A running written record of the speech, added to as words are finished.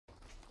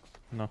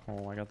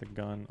No, I got the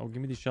gun. Oh,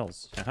 give me these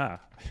shells. Haha.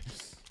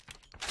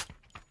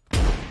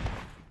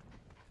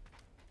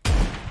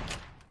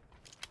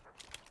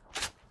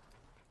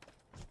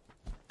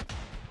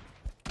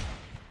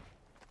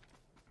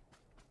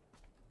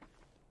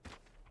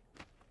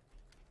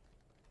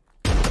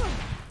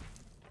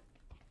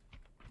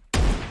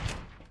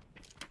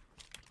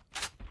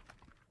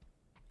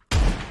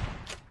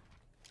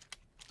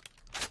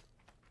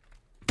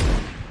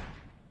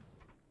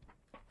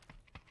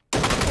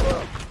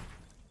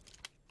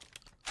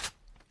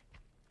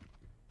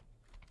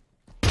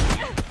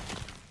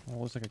 Oh,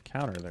 looks like a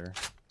counter there.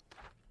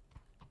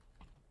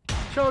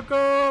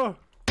 Choco!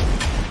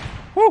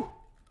 Woo!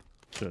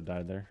 Should have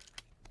died there.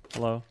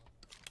 Hello.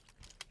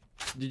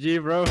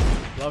 GG, bro.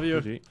 Love you.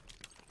 GG.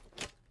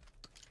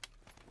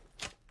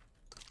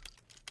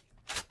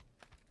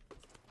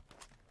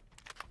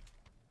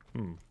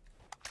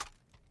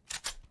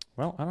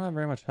 Well, I don't have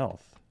very much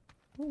health.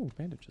 Ooh,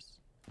 bandages.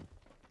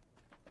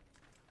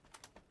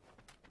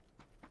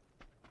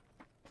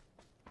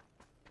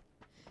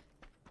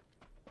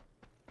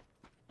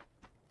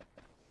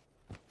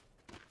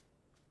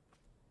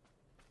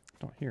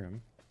 Don't hear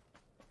him.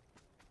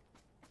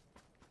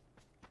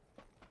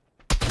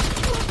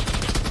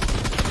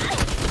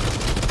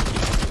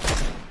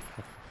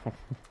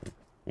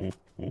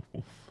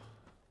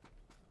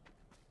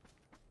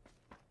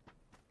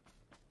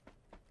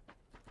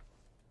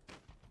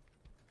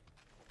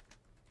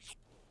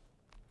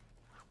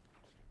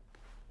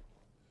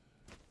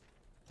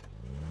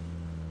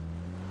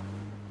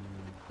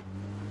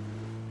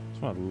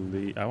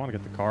 I want to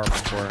get the car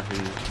before he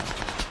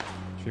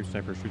stream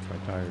sniper shoots my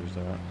tires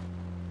out.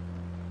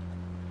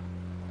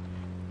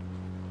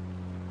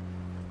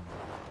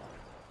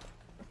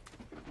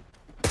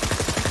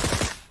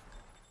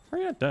 Are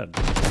you not dead?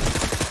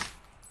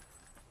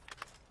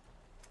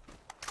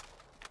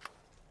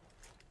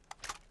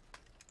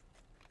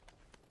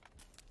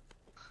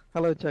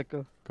 Hello,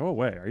 Checo. Go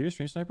away. Are you a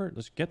stream sniper?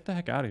 Let's get the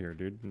heck out of here,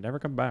 dude. Never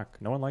come back.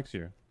 No one likes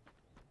you.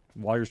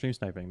 While you're stream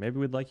sniping. Maybe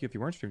we'd like you if you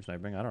weren't stream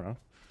sniping. I don't know.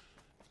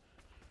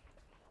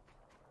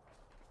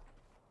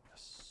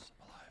 Yes,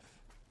 I'm alive.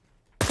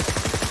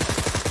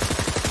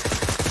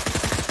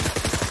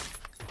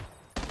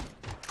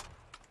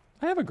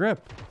 I have a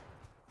grip.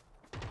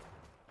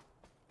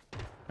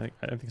 I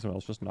think someone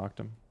else just knocked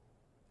him.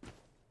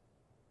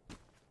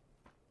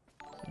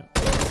 Yeah.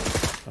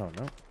 Oh,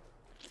 no.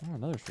 Oh,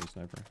 another stream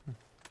sniper. Huh.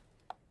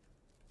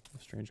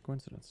 A strange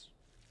coincidence.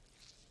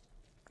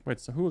 Wait,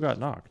 so who got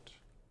knocked?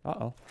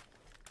 Uh-oh.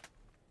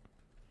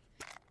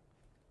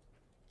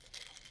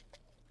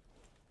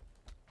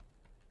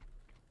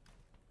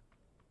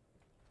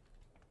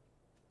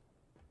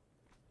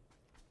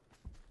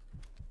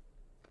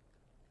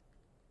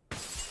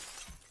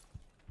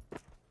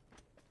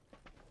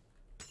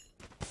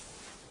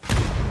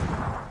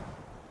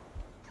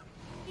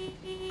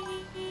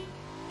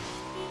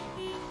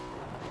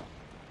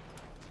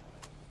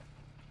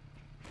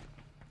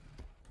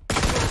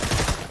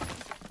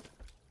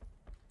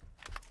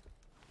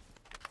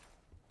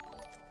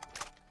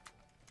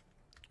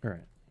 Alright,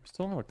 we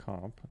still have a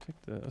comp. I'll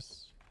take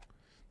this.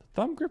 The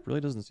thumb grip really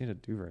doesn't seem to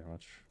do very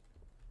much.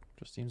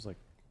 Just seems like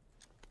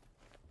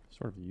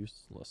sort of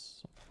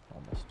useless,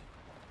 almost.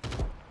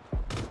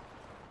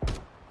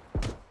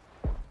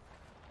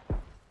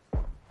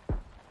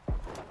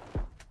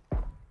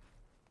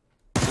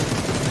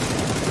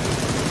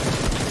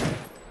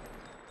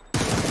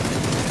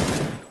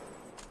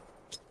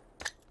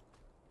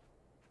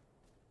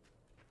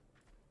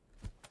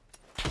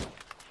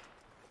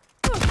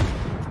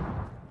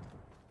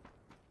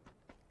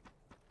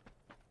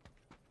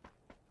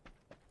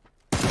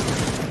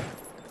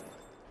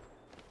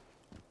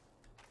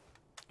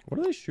 What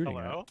are they shooting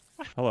Hello?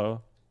 at?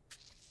 Hello.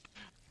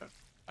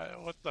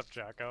 What's up,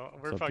 Jacko?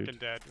 We're up, fucking dude?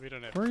 dead. We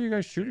don't have. Where are you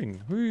guys shooting?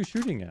 Who are you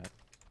shooting at?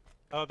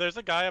 Oh, there's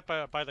a guy up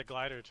by the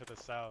glider to the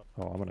south.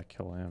 Oh, I'm gonna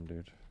kill him,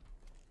 dude.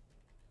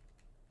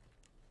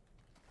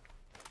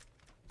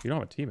 You don't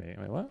have a teammate.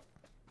 Wait, what?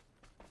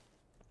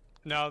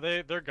 No,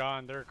 they're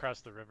gone. They're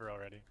across the river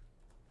already.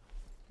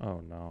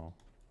 Oh, no.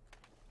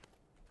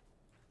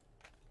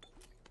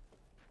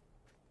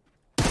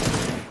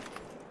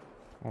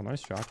 Oh, nice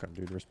shotgun,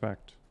 dude.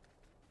 Respect.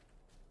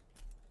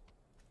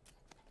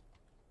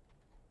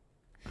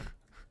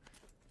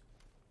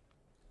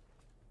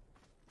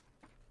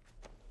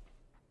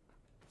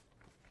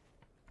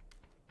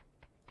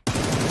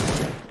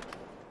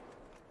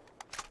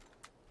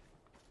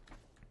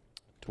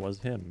 Twas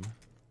him.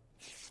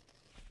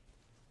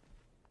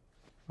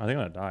 I think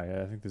I'm gonna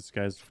die. I think this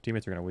guy's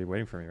teammates are gonna be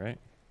waiting for me, right?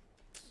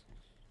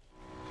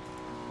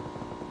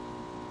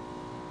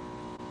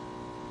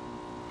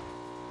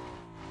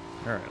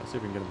 Alright, let's see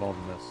if we can get involved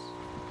in this.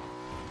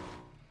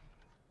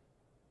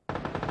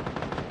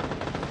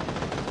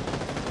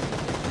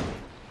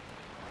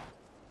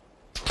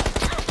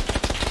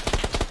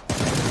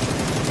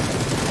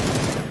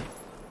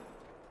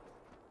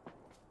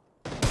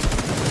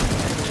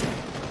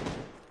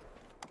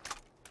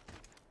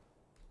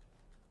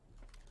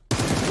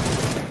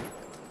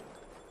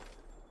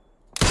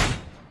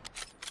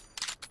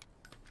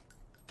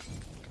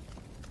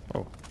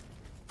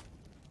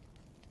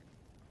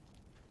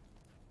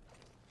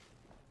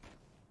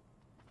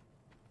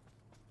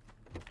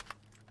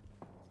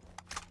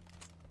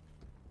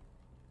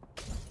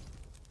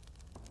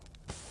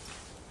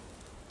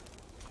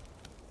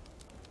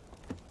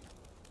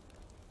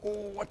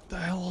 Oh, what the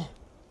hell?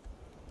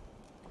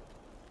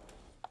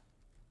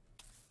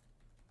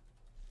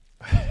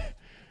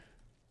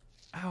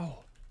 Ow.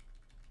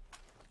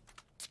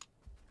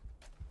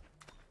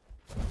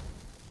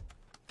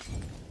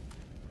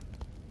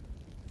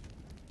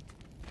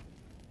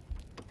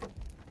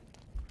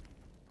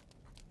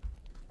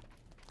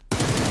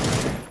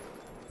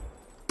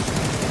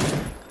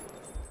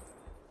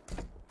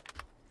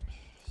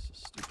 So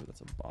stupid,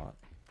 that's a bot.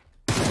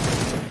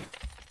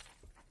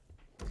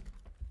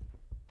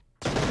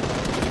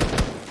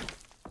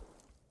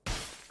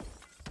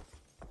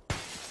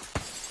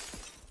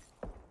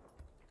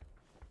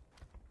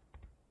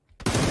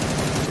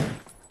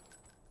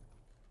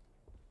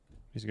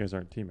 These guys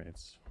aren't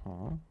teammates,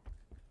 huh?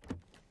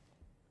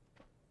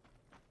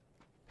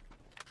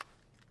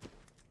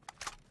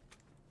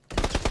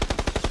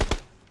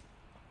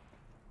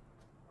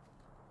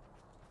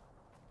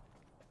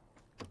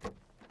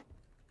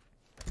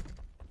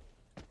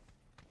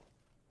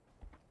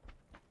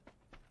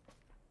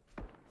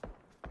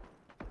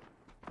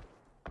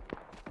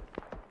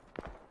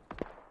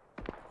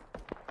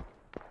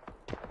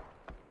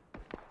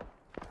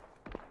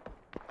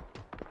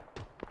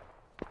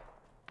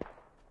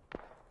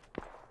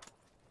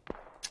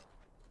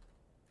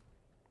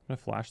 I'm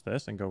gonna flash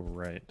this and go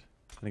right.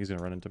 I think he's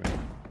gonna run into me.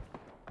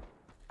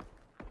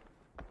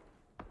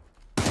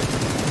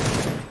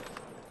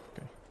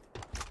 Okay.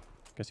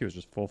 Guess he was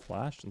just full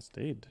flashed and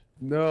stayed.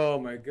 No,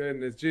 my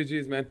goodness.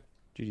 GG's, man.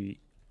 GG.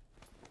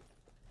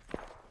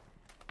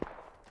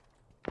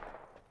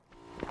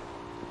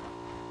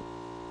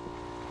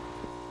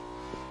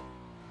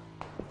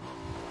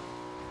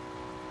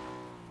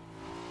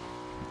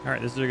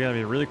 Alright, this is gonna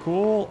be really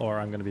cool, or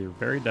I'm gonna be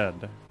very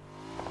dead.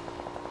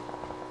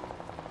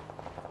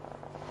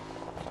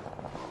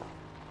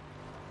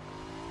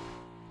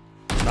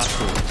 Not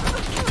cool.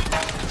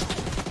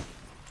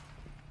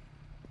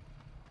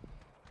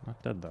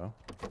 Not dead, though.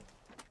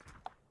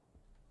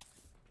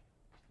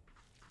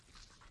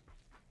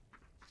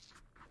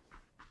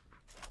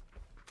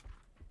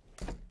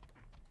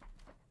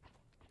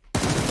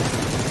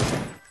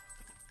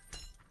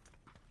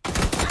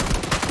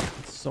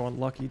 It's so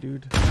unlucky,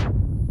 dude.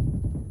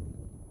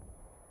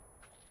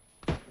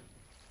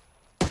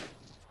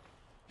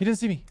 He didn't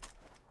see me.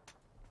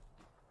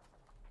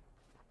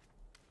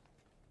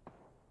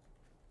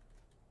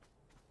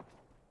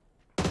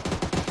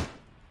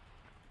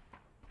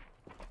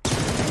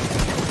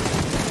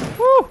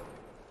 Woo!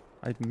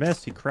 I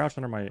missed. He crouched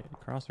under my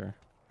crosshair.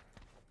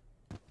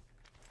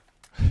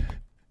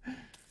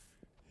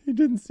 He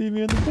didn't see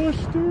me in the bush,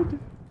 dude.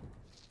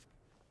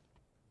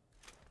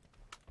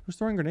 Who's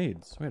throwing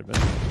grenades? Wait a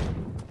minute.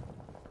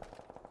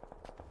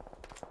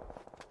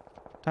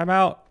 Time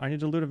out. I need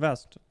to loot a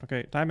vest.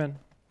 Okay, time in.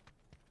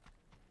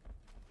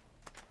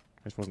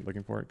 I just wasn't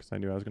looking for it because I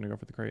knew I was going to go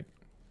for the crate.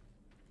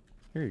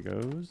 Here he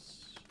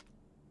goes.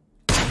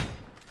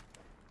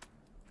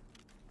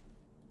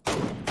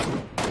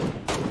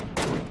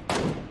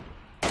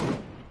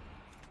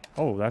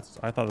 Oh, that's...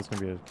 I thought this was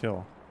going to be a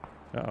kill.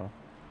 Uh-oh.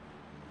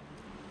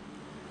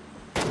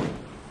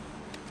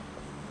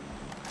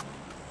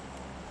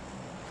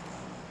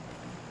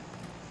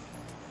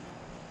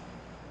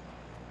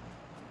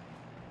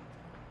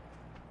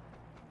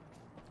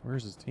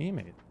 Where's his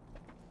teammate?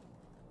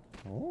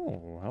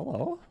 Oh,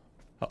 hello.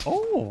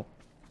 Oh!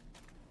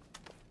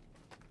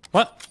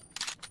 What?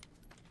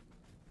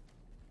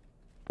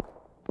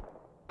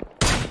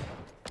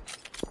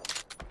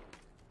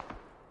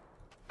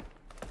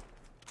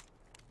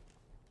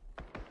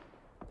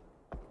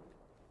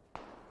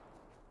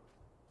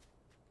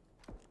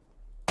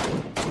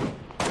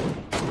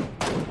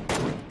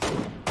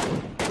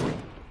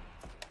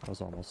 That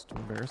was almost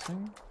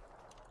embarrassing.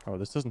 Oh,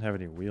 this doesn't have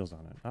any wheels on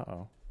it.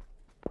 Uh-oh.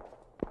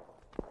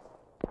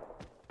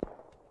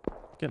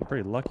 Getting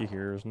pretty lucky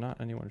here. There's not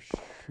anyone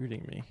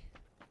shooting me.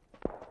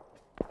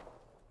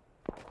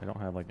 I don't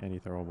have like any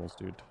throwables,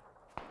 dude.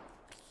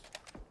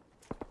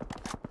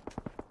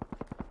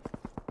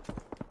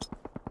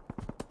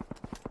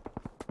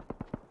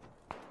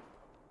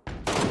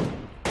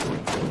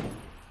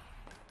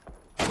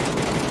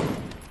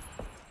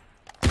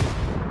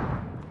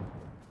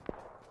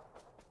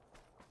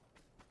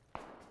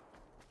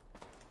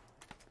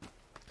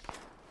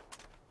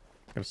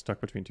 I'm stuck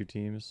between two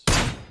teams.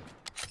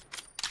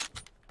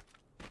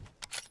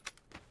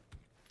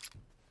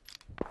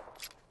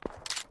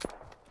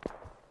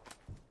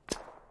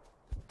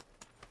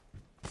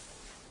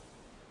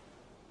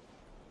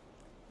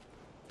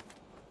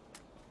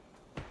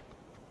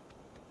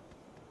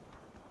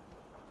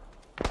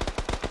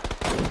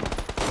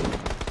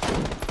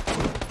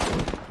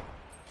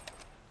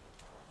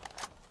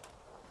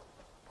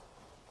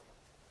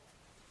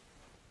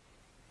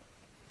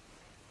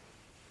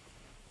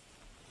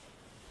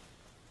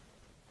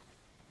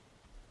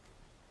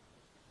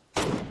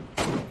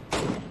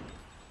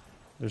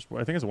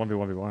 I think it's a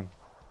 1v1v1.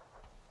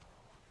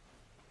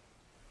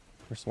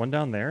 There's one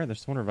down there, and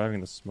there's someone reviving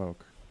the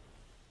smoke.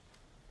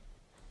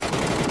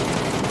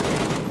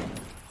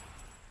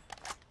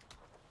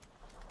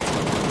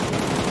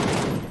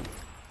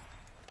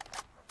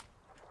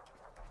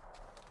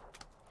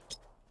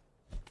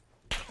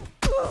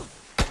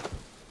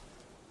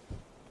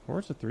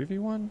 it's a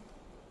 3v1?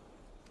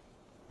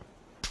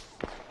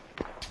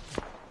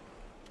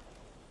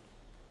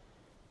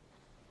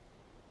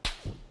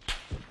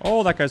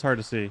 Oh, that guy's hard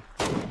to see.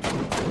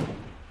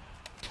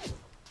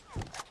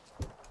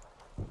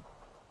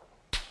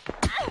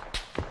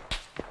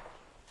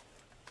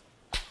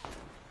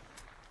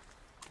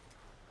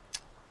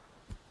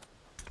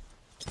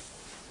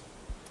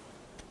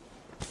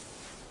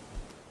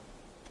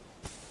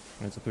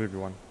 It's a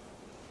 3v1.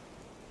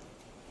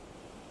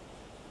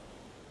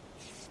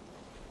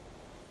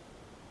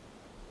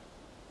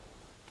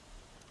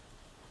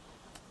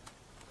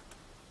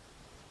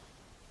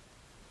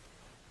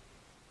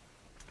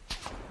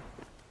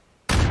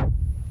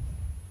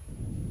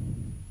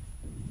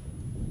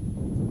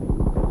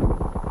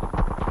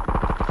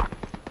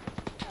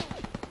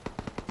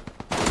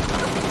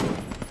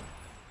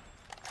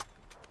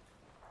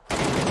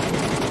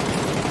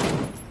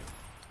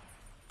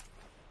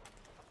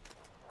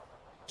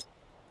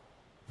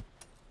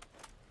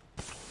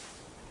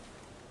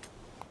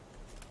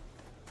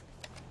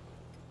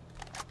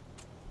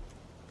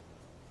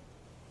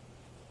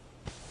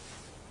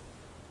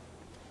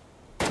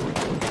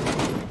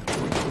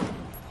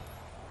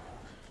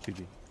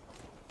 GG.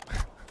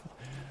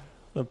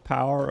 The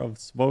power of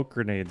smoke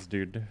grenades,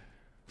 dude.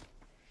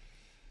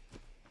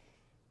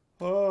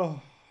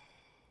 Oh,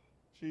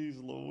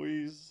 jeez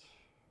Louise.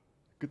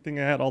 Good thing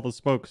I had all the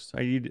smokes.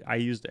 I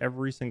used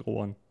every single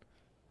one.